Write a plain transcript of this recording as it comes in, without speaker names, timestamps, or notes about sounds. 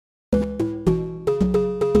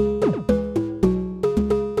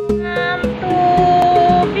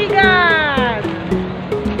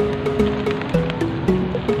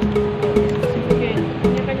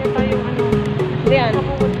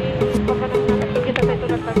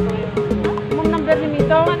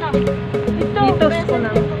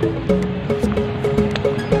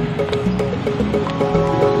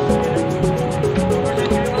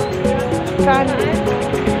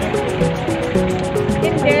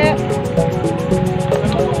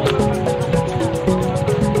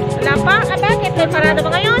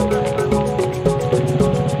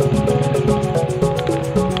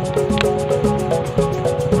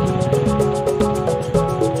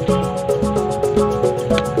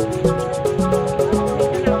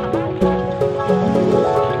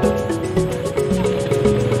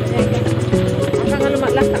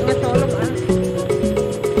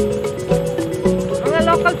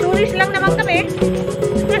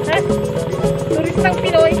Isang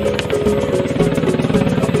Pinoy.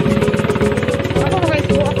 Ako mga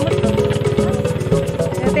isuot mo.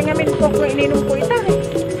 Tingnan mo kung ininom ko ito.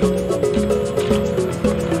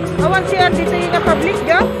 Awan siya dito yung public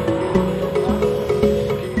ga.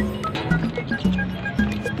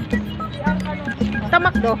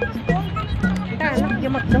 Tamak do. Tanak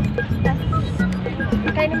yung makdo.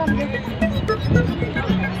 Kaya ni mom din.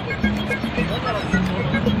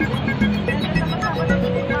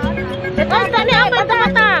 Oh, tani ang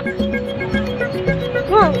mata-mata.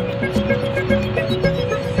 Wow.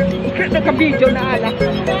 Naka-video na ala.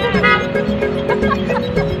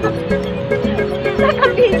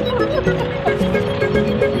 Naka-video.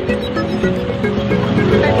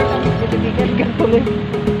 Bibigan tuloy.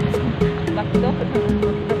 Bakdo.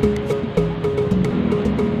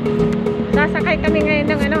 Sasakay kami ngayon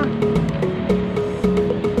ng ano.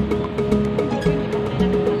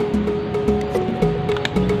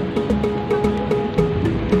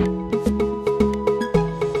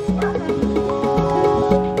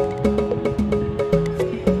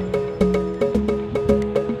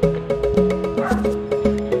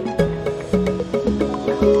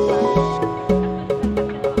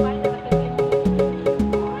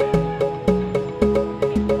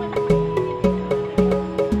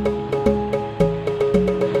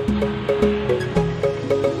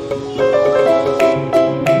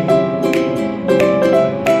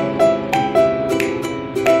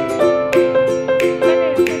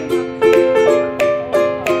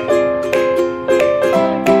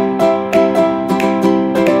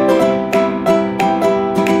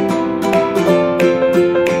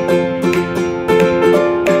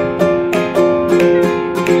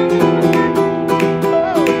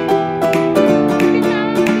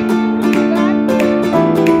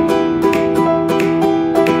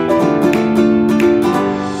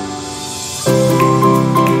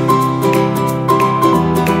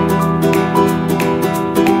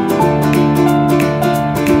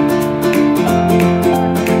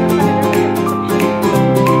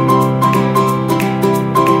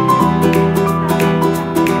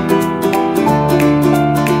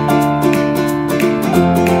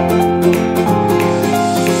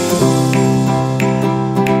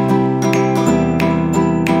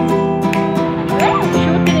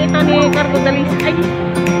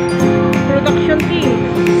 Production team.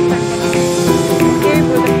 Okay,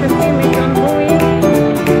 production team is ongoing.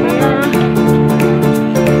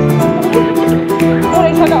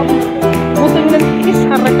 Oray sa loob. Buto yung nagkikis.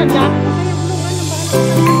 Harakan na.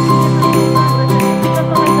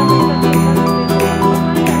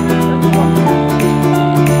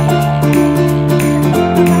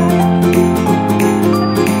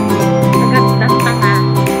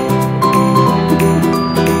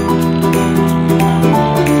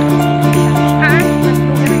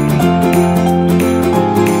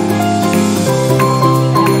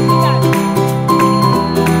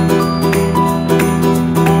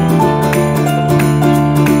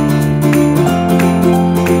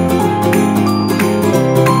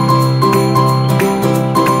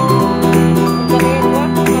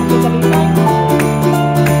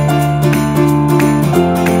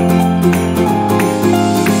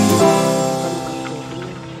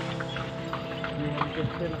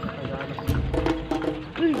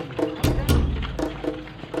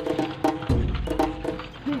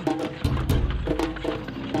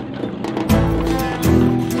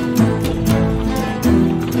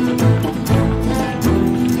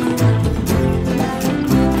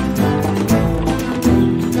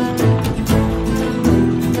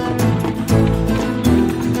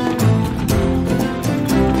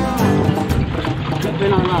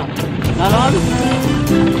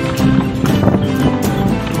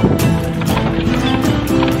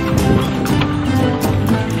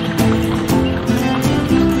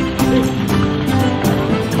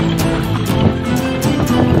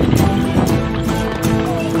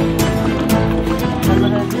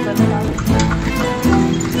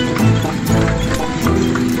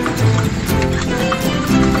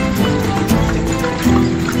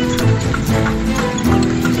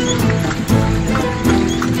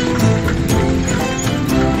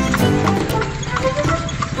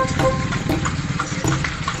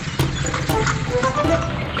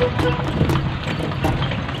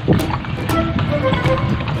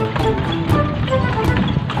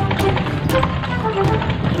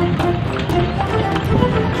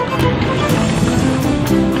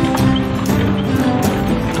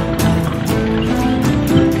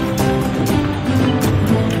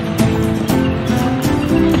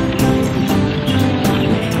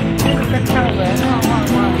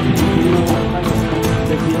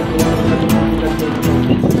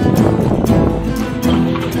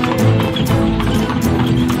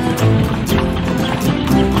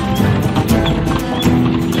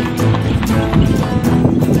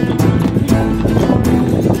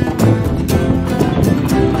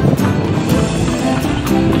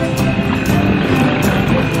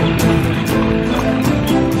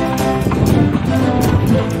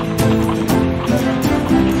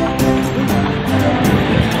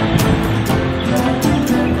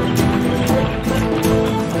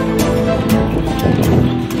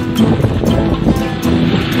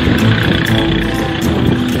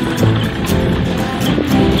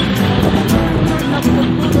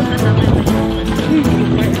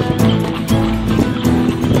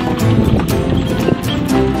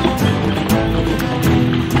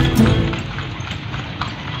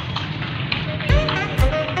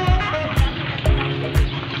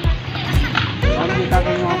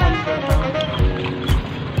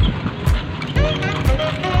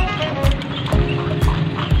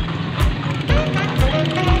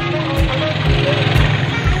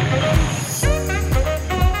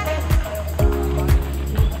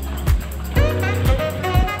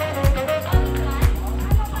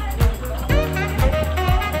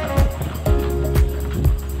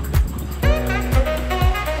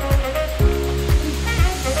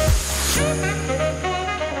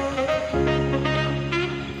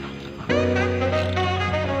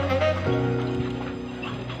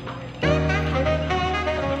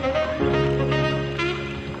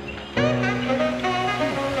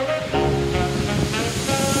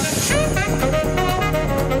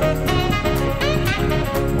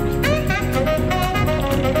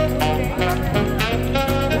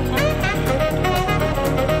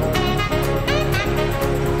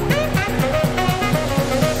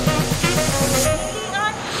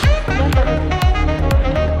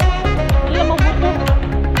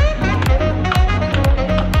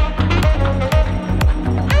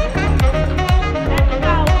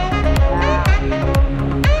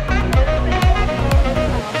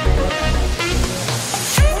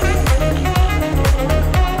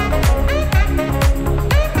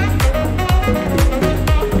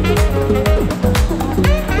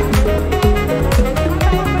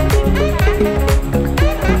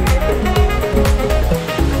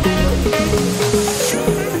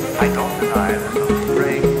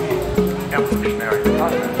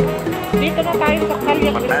 Dito na tayo sa Calle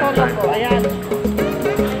Crisologo. Ayan.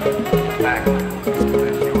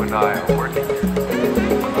 You and I are working here.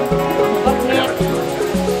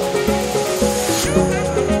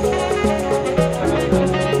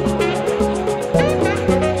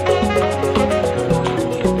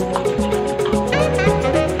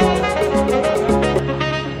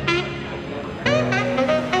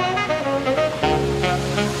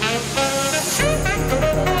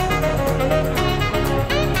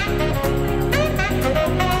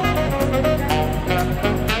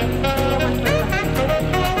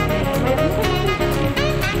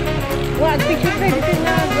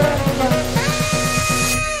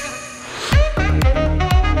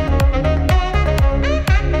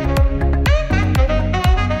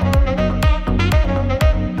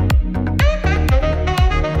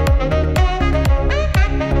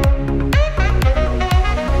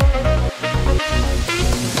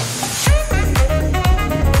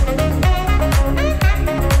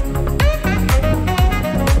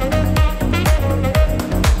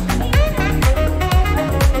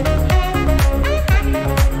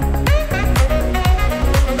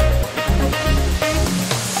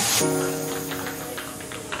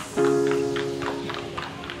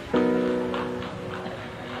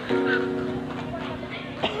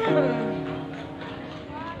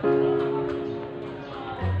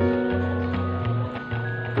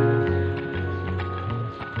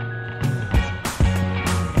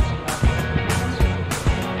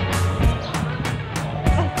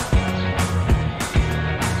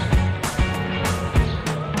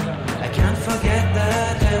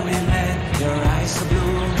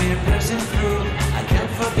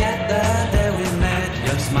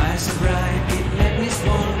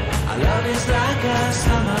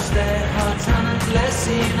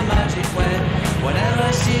 In a magic way. Whenever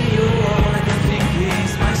I see you, all I can think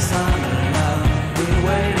is my summer love. Been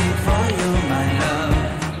waiting for you, my love.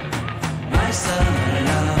 My summer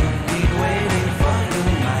love. Been waiting for you,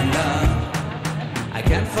 my love. I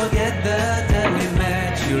can't forget the day we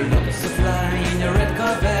met. You looked so fly in your red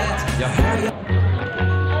Corvette. Your hair.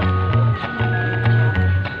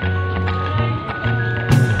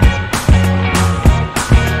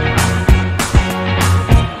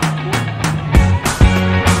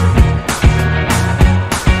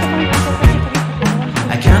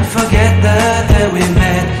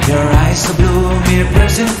 So blue, we're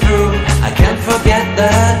pressing through. I can't forget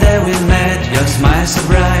the day we met. Your smile so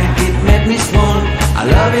bright, it made me swoon. Our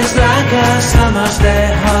love is like a summer's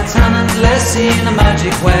day, hot and endless in a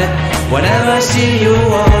magic way. Whenever I see you,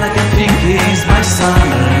 all I can think is my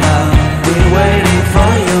summer love. Been waiting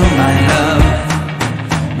for you, my love.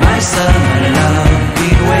 My summer love.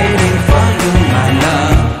 Been waiting for you, my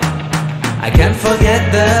love. I can't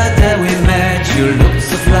forget the day we met. You looked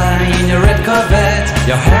so fly in your red Corvette.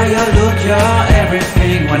 Your hair, your look, your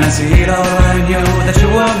everything. When I see it all, I knew that you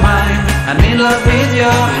were mine. I'm in love with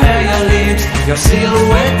your hair, your lips, your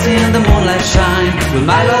silhouette in the moonlight shine. With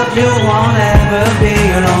my love you won't ever be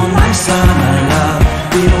alone. My summer love,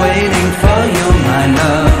 been waiting for you, my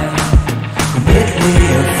love. Completely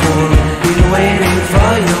a fool, been waiting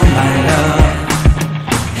for you, my love.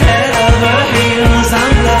 Head over heels,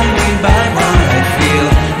 I'm blinded by what I feel.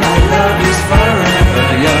 My love is forever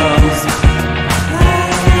yours.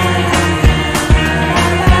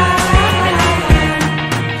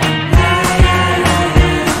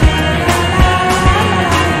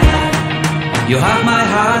 You have my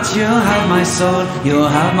heart, you have my soul. You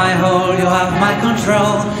have my whole, you have my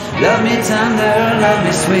control. Love me tender, love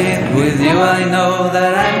me sweet. With you I know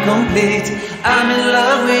that I'm complete. I'm in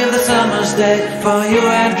love with the summer's day. For you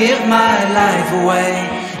I'd give my life away.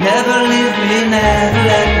 Never leave me, never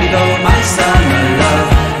let me go. My summer love,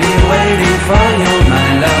 be waiting for you, my